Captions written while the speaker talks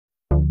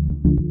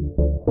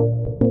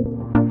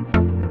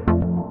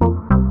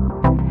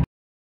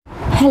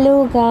Hello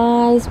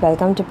guys,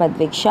 welcome to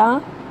Padviksha.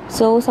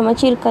 So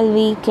SAMACHEER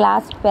Kalvi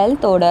class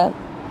 12th order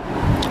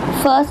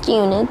first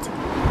unit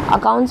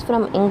accounts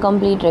from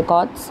incomplete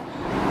records.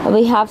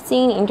 We have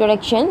seen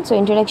introduction. So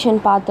introduction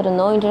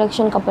பார்த்திருந்தோம்.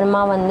 introduction க்கு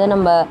அப்புறமா வந்து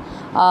நம்ம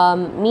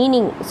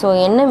meaning, so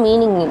என்ன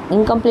meaning,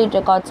 incomplete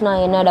recordsனா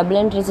என்ன,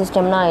 double entry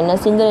systemனா என்ன,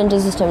 single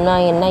entry systemனா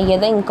என்ன,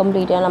 எதை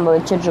incomplete நம்ம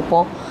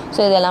வச்சிருப்போம்.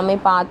 ஸோ இதெல்லாமே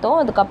பார்த்தோம்.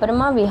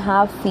 அதுக்கப்புறமா we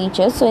have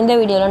features. ஸோ இந்த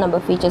வீடியோவில் நம்ம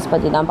features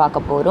பற்றி தான்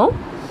பார்க்க போகிறோம்.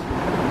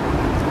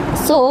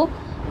 So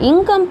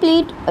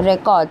incomplete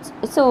records.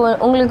 ஸோ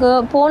உங்களுக்கு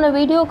போன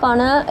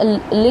வீடியோக்கான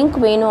லிங்க்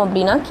வேணும்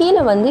அப்படின்னா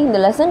கீழே வந்து இந்த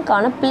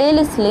லெசனுக்கான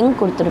பிளேலிஸ்ட் லிங்க்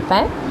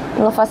கொடுத்துருப்பேன்.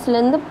 நீங்கள்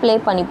ஃபஸ்ட்லேருந்து ப்ளே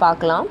பண்ணி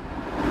பார்க்கலாம்.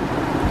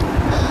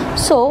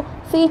 So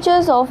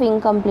features of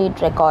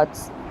incomplete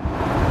records.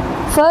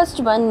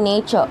 First one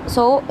nature.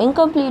 So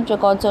incomplete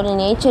ரெக்கார்ட்ஸோட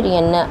nature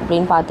என்ன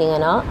அப்படின்னு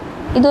பார்த்தீங்கன்னா,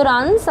 இது ஒரு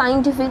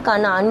unscientific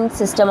and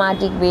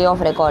unsystematic way of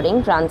recording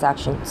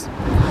transactions.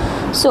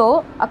 So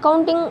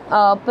accounting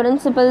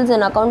principles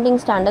and accounting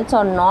standards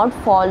are not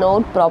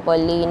followed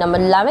properly. நம்ம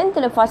 11th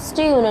first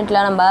unitல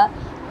நம்ம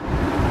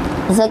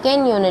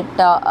second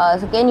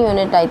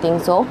unit I think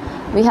so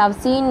we have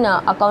seen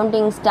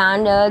accounting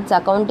standards,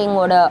 accounting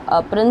ஓட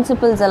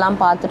principles எல்லாம்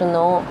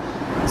பார்த்துருந்தோம்.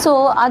 So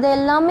அது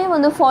எல்லாமே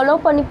வந்து follow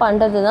பண்ணி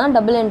பண்ணுறது தான்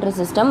டபுள் என்ட்ரி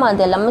சிஸ்டம்.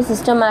 அது எல்லாமே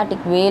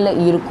சிஸ்டமேட்டிக் வேல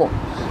இருக்கும்.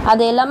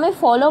 அது எல்லாமே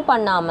ஃபாலோ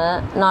பண்ணாமல்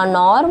நான்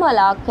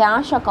நார்மலாக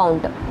கேஷ்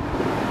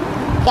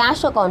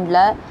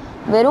அக்கௌண்ட்டில்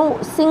வெறும்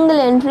சிங்கிள்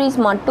என்ட்ரிஸ்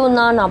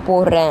மட்டும்தான் நான்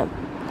போடுறேன்.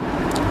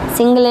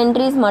 சிங்கிள்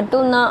என்ட்ரிஸ்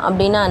மட்டும்தான்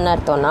அப்படின்னா என்ன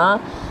அர்த்தம்னா,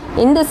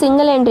 இந்த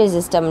சிங்கிள் என்ட்ரி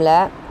சிஸ்டமில்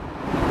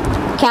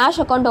கேஷ்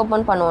அக்கௌண்ட்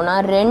ஓப்பன் பண்ணோன்னா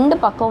ரெண்டு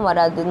பக்கம்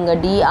வராது. இங்கே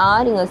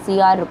டிஆர் இங்கே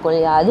சிஆர் இருக்கும்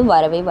இல்லையா, அது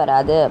வரவே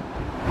வராது.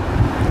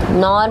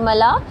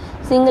 நார்மலாக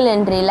சிங்கிள்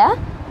என்ட்ரியில்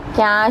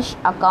கேஷ்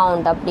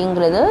அக்கௌண்ட்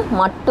அப்படிங்கிறது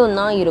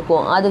மட்டும்தான்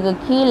இருக்கும். அதுக்கு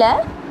கீழே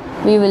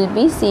we will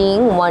be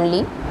seeing only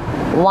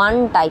one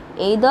type,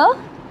 either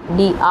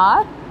DR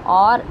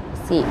or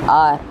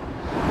CR,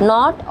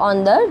 not on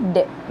the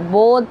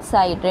both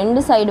side, ரெண்டு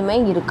சைடுமே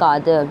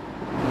இருக்காது.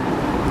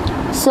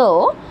 So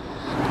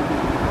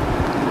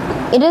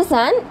it is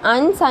an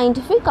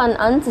unscientific and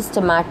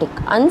unsystematic.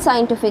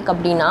 unscientific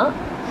அப்படின்னா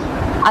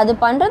அது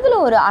பண்ணுறதுல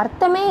ஒரு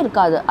அர்த்தமே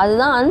இருக்காது,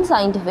 அதுதான்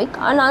unscientific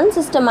and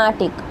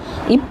unsystematic.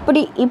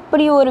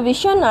 இப்படி ஒரு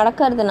விஷயம்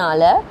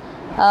நடக்கிறதுனால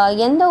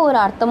எந்த ஒரு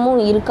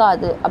அர்த்தமும்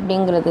இருக்காது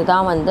அப்படிங்கிறது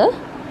தான் வந்து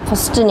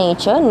ஃபஸ்ட்டு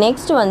நேச்சர்.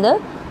 நெக்ஸ்ட் வந்து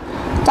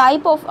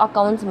டைப் ஆஃப்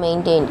அக்கௌண்ட்ஸ்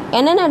மெயின்டைன்.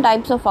 என்னென்ன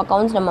டைப்ஸ் ஆஃப்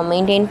அக்கௌண்ட்ஸ் நம்ம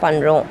மெயின்டைன்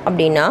பண்ணுறோம்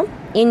அப்படின்னா,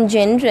 in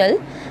general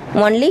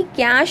only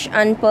cash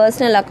and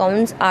personal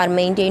accounts are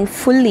maintain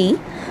fully.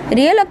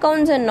 Real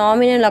accounts and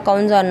nominal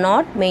accounts are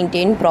not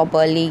maintain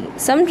properly.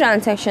 Some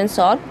transactions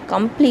are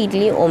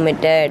completely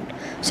omitted.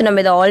 So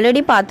நம்ம இதை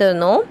already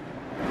பார்த்துருந்தோம்.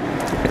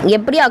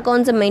 எப்படி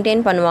அக்கௌண்ட்ஸை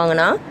maintain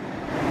பண்ணுவாங்கன்னா,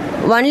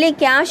 only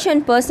cash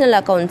and personal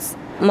accounts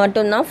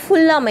மட்டும்தான்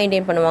ஃபுல்லாக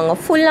maintain பண்ணுவாங்க.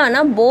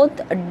 ஃபுல்லானா both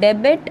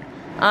debit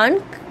and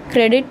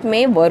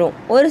கிரெடிட்மே வரும்.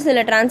 ஒரு சில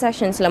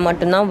டிரான்சாக்ஷன்ஸில்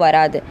மட்டும்தான்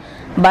வராது.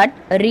 But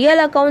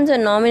real accounts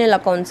and nominal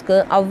அக்கௌண்ட்ஸ்க்கு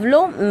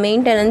அவ்வளோ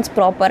மெயின்டெனன்ஸ்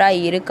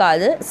ப்ராப்பராக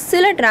இருக்காது.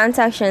 சில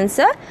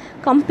டிரான்சாக்ஷன்ஸை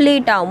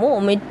கம்ப்ளீட்டாகவும்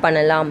ஒமிட்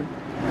பண்ணலாம்.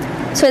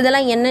 ஸோ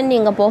இதெல்லாம் என்னென்னு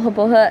நீங்கள் போக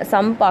போக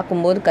சம்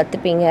பார்க்கும்போது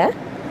கற்றுப்பீங்க.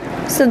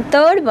 So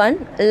third one,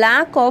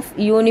 lack of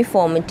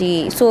uniformity.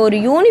 So ஒரு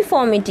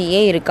யூனிஃபார்மிட்டியே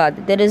இருக்காது.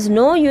 There is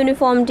no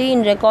uniformity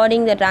in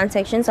recording the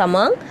transactions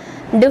among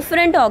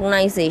different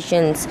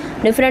organizations.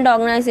 Different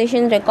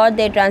organizations record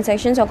their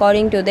transactions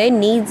according to their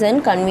needs and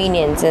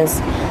conveniences.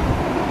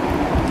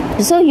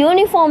 So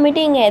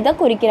uniformity இங்கே எதை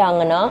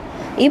குறிக்கிறாங்கன்னா,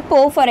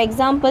 இப்போது for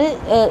example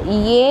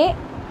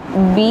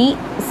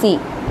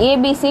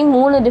ABC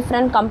 3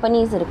 different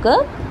companies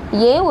இருக்குது.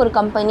 ஏ ஒரு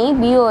company,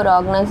 B ஒரு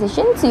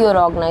organisation, C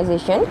ஒரு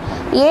organisation.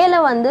 ஏல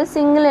வந்து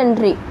single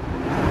entry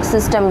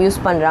system use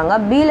பண்ணுறாங்க,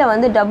 பியில்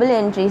வந்து டபுள்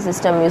என்ட்ரி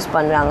சிஸ்டம் யூஸ்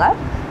பண்ணுறாங்க,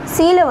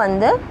 சியில்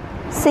வந்து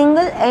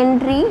சிங்கிள்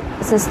என்ட்ரி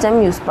சிஸ்டம்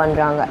யூஸ்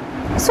பண்ணுறாங்க.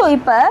 ஸோ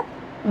இப்போ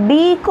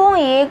பிக்கும்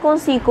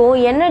ஏக்கும் சிக்கும்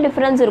என்ன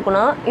டிஃப்ரென்ஸ்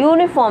இருக்குன்னா,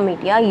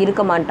 யூனிஃபார்மிட்டியாக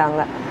இருக்க மாட்டாங்க.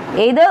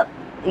 எதர்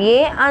A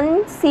and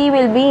C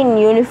will be in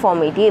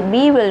uniformity,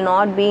 B will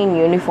not be in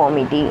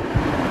uniformity.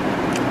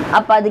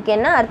 அப்போ அதுக்கு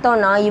என்ன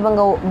அர்த்தம்னா, இவங்க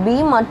பி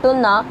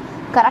மட்டும்தான்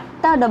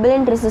கரெக்டாக டபுள்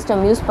என்ட்ரி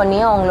சிஸ்டம் யூஸ் பண்ணி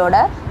அவங்களோட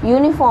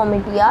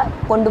யூனிஃபார்மிட்டியாக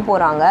கொண்டு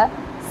போகிறாங்க.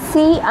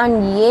 சி அண்ட்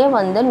ஏ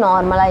வந்து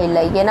நார்மலாக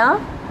இல்லை. ஏன்னா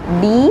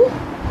டிஇஎஃப்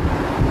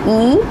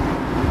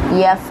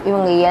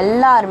இவங்க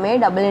எல்லாருமே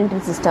டபுள்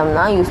என்ட்ரி சிஸ்டம்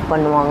தான் யூஸ்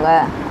பண்ணுவாங்க.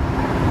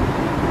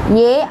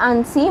 ஏ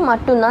அண்ட் சி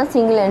மட்டும்தான்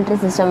சிங்கிள் என்ட்ரி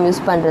சிஸ்டம் யூஸ்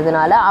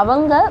பண்ணுறதுனால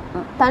அவங்க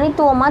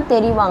தனித்துவமாக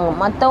தெரிவாங்க,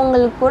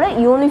 மற்றவங்களுக்கு கூட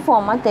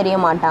யூனிஃபார்மாக தெரிய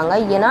மாட்டாங்க.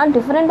 ஏன்னா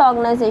டிஃப்ரெண்ட்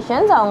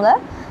ஆர்கனைசேஷன்ஸ் அவங்க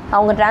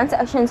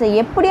டிரான்சாக்ஷன்ஸை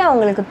எப்படி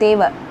அவங்களுக்கு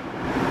தேவை,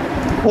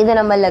 இதை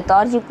நம்ம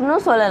லெத்தார்ஜிக்னு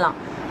சொல்லலாம்.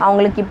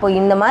 அவங்களுக்கு இப்போ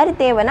இந்த மாதிரி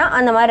தேவைன்னா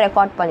அந்த மாதிரி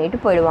ரெக்கார்ட் பண்ணிவிட்டு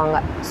போயிடுவாங்க.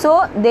 So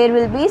there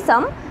will be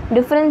some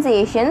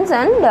டிஃப்ரென்சியேஷன்ஸ்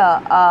and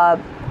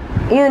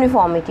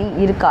uniformity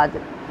இருக்காது.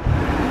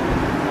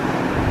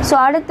 ஸோ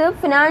அடுத்து,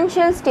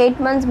 financial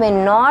statements may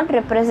not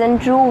represent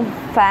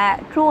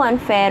true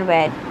and fair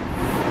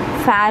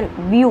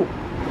view.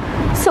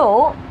 So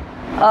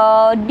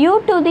Due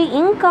to the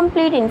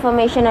incomplete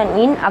information and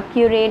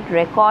inaccurate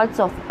records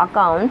of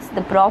accounts,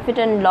 the profit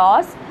or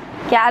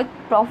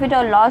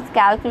loss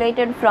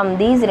calculated from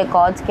these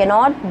records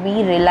cannot be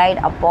relied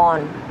upon.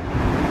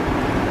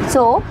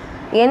 So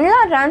எல்லா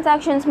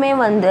டிரான்சாக்ஷன்ஸுமே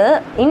வந்து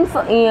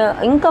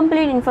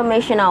incomplete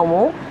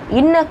இன்ஃபர்மேஷனாகவும்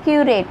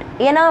inaccurate,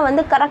 ஏன்னா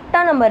வந்து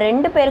கரெக்டாக நம்ம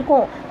 2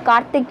 பேருக்கும்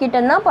கார்த்திக்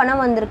கிட்டேருந்து தான்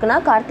பணம் வந்திருக்குன்னா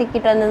கார்த்திக்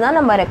கிட்டேருந்து தான்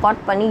நம்ம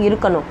ரெக்கார்ட் பண்ணி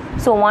இருக்கணும்.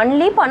 ஸோ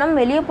ஒன்லி பணம்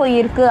வெளியே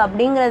போயிருக்கு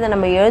அப்படிங்கிறத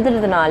நம்ம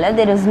எழுதுறதுனால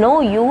தெர் இஸ் நோ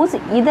யூஸ்.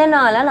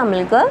 இதனால்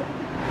நம்மளுக்கு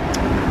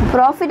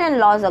ப்ராஃபிட் அண்ட்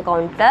லாஸ்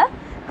அக்கௌண்ட்டில்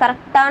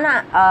கரெக்டான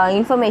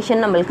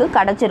இன்ஃபர்மேஷன் நம்மளுக்கு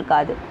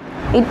கிடச்சிருக்காது.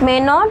 It may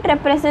not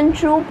represent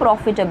true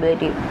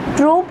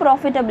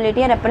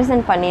ப்ராஃபிட்டபிலிட்டியை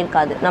represent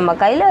பண்ணியிருக்காது. நம்ம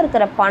கையில்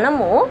இருக்கிற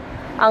பணமும்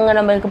அங்கே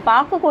நம்மளுக்கு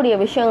பார்க்கக்கூடிய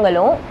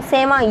விஷயங்களும்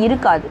சேமாக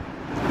இருக்காது.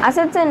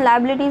 Assets and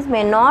liabilities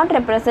may not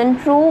represent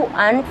true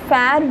and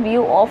fair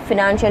view of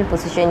financial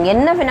position.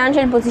 என்ன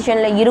ஃபினான்ஷியல்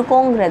பொசிஷனில்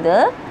இருக்கோங்கிறது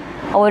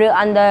ஒரு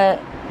அந்த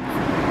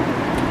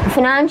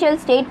ஃபினான்ஷியல்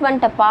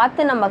ஸ்டேட்மெண்ட்டை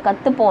பார்த்து நம்ம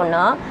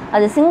கற்றுப்போன்னா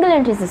அது சிங்கிள்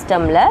என்ட்ரி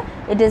சிஸ்டமில்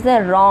இட் இஸ் அ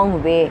ராங்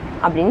வே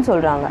அப்படின்னு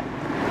சொல்கிறாங்க.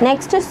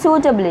 Next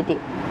suitability.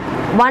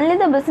 Only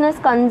the business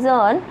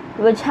concern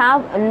which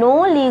have no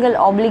legal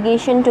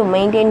obligation to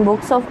maintain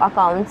books of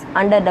accounts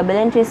under double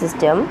entry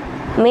system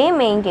may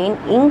maintain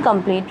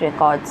incomplete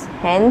records.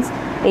 Hence,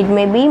 it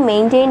may be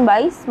maintained by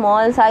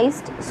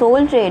small-sized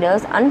sole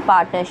traders and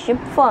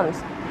partnership firms.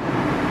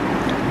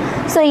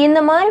 So இந்த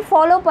மாதிரி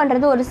follow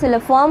பண்ணுறது ஒரு சில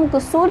ஃபார்முக்கு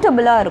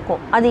சூட்டபுளாக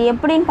இருக்கும். அது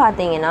எப்படின்னு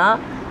பார்த்தீங்கன்னா,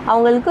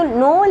 அவங்களுக்கு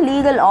no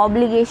legal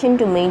application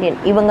to maintain,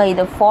 இவங்க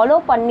இதை ஃபாலோ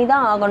பண்ணி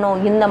தான் ஆகணும்,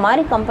 இந்த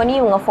மாதிரி கம்பெனி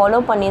இவங்க ஃபாலோ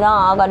பண்ணி தான்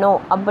ஆகணும்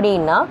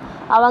அப்படின்னா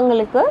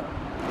அவங்களுக்கு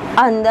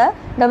அந்த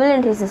டபுள்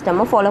என்ட்ரி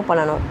சிஸ்டமை ஃபாலோ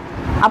பண்ணணும்.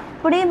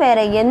 அப்படி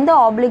வேறு எந்த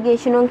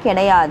ஆப்ளிகேஷனும்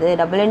கிடையாது,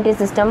 டபுள் என்ட்ரி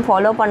சிஸ்டம்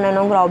ஃபாலோ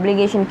பண்ணணுங்கிற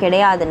ஆப்ளிகேஷன்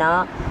கிடையாதுன்னா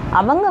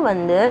அவங்க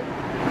வந்து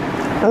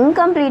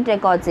இன்கம்ப்ளீட்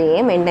ரெக்கார்ட்ஸையே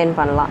மெயின்டைன்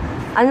பண்ணலாம்.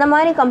 அந்த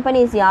மாதிரி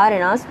கம்பெனிஸ்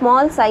யாருன்னா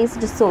small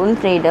sized soul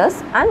traders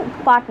and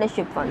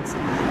partnership funds.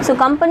 So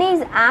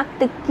companies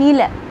act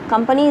கீழே,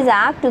 கம்பெனிஸ்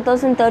ஆக்ட்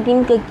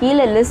 2013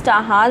 கீழே லிஸ்ட்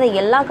ஆகாத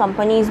எல்லா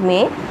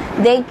கம்பெனிஸுமே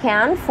they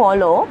can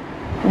follow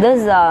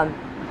this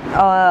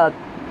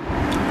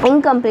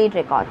incomplete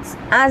records,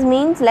 as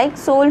means like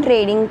sole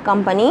trading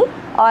company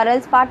or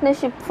else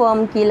partnership firm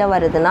கீழே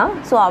வருதுன்னா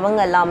ஸோ அவங்க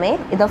எல்லாமே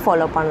இதை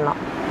ஃபாலோ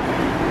பண்ணலாம்.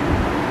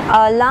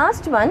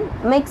 Last one,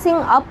 mixing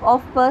up of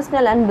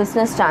personal and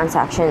business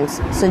transactions.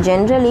 So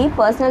generally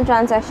personal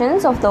transactions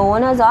of the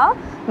owners are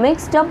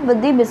mixed up with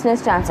the business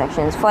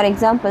transactions. For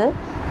example,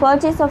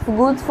 purchase of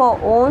goods for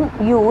own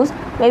use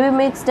may be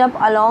mixed up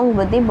along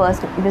with the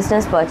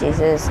business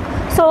purchases.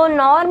 So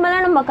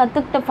நார்மலாக நம்ம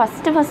கற்றுக்கிட்ட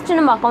first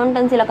நம்ம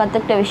அக்கௌண்டன்சியில்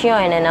கற்றுக்கிட்ட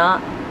விஷயம் என்னென்னா,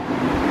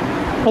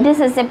 it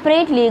is a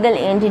separate legal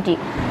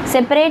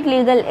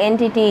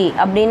entity.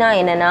 அப்படின்னா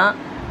என்னென்னா,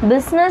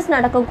 பிஸ்னஸில்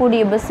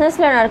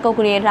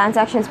நடக்கக்கூடிய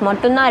டிரான்சாக்ஷன்ஸ்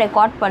மட்டும்தான்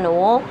ரெக்கார்ட்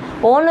பண்ணுவோம்,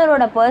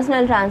 ஓனரோட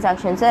பர்சனல்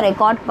டிரான்சாக்ஷன்ஸை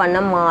ரெக்கார்ட் பண்ண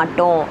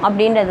மாட்டோம்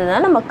அப்படின்றது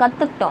தான் நம்ம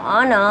கற்றுக்கிட்டோம்.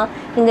 ஆனால்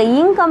இங்கே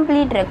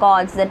incomplete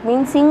records, that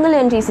means single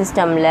entry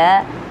சிஸ்டமில்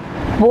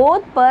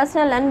both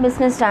personal and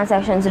business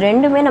transactions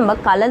ரெண்டுமே நம்ம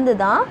கலந்து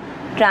தான்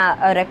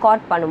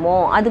ரெக்கார்ட்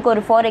பண்ணுவோம். அதுக்கு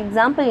ஒரு ஃபார்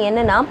எக்ஸாம்பிள்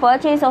என்னென்னா,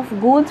 purchase of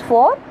goods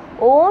for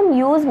own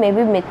use may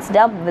be mixed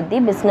up with the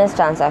business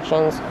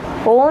transactions.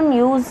 Own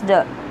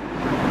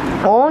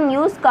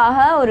யூஸ்க்காக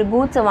ஒரு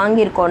கூட்ஸை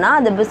வாங்கியிருக்கோன்னா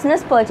அது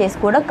பிஸ்னஸ் பர்ச்சேஸ்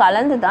கூட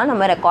கலந்து தான்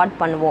நம்ம ரெக்கார்ட்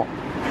பண்ணுவோம்.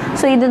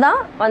 ஸோ இதுதான்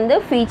வந்து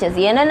ஃபீச்சர்ஸ்.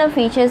 என்னென்ன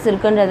ஃபீச்சர்ஸ்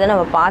இருக்குன்றதை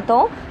நம்ம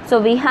பார்த்தோம். ஸோ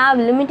வி ஹாவ்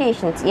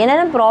லிமிட்டேஷன்ஸ்,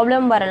 என்னென்ன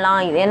ப்ராப்ளம்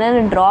வரலாம்,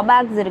 என்னென்ன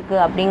ட்ராபேக்ஸ்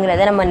இருக்குது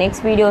அப்படிங்கிறத நம்ம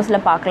நெக்ஸ்ட்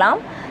வீடியோஸில் பார்க்கலாம்.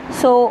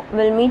 So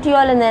we'll meet you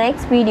all in the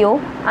next video.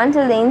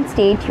 Until then,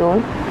 stay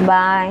tuned.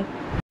 Bye.